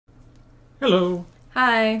Hello,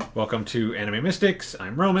 Hi, welcome to Anime Mystics.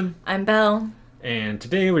 I'm Roman, I'm Belle. and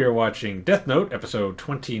today we are watching Death Note, episode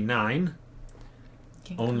 29.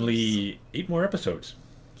 Getting Only 8 more episodes,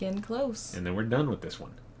 Getting close. and then we're done with this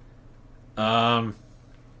one. I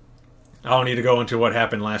don't need to go into what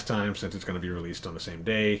happened last time since it's going to be released on the same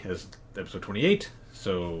day as episode 28,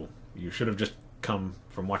 so you should have just come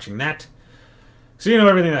from watching that, so you know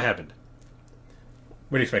everything that happened.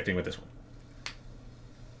 What are you expecting with this one?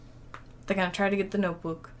 They're gonna try to get the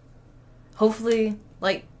notebook. Hopefully,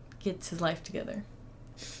 Light gets his life together.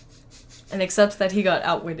 And accepts that he got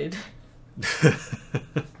outwitted.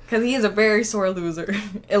 Because he is a very sore loser.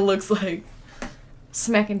 It looks like.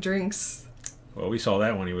 Smacking drinks. Well, we saw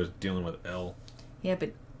that when he was dealing with L. Yeah,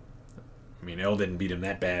 but... I mean, L didn't beat him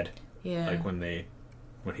that bad. Yeah. Like when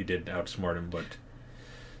he did outsmart him, but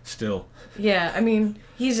still. Yeah, I mean,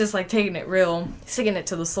 he's just like taking it real. Sticking it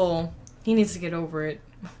to the soul. He needs to get over it.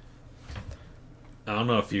 I don't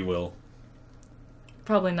know if he will.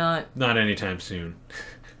 Probably not. Not anytime soon.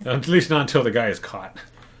 At least not until the guy is caught.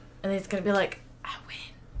 And he's gonna be like, I win.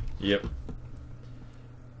 Yep.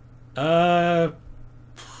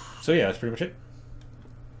 So yeah, that's pretty much it.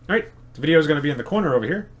 Alright, the video is going to be in the corner over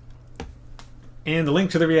here. And the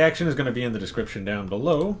link to the reaction is going to be in the description down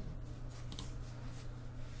below.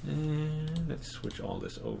 And let's switch all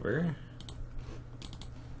this over.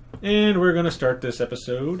 And we're going to start this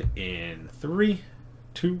episode in 3,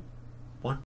 2,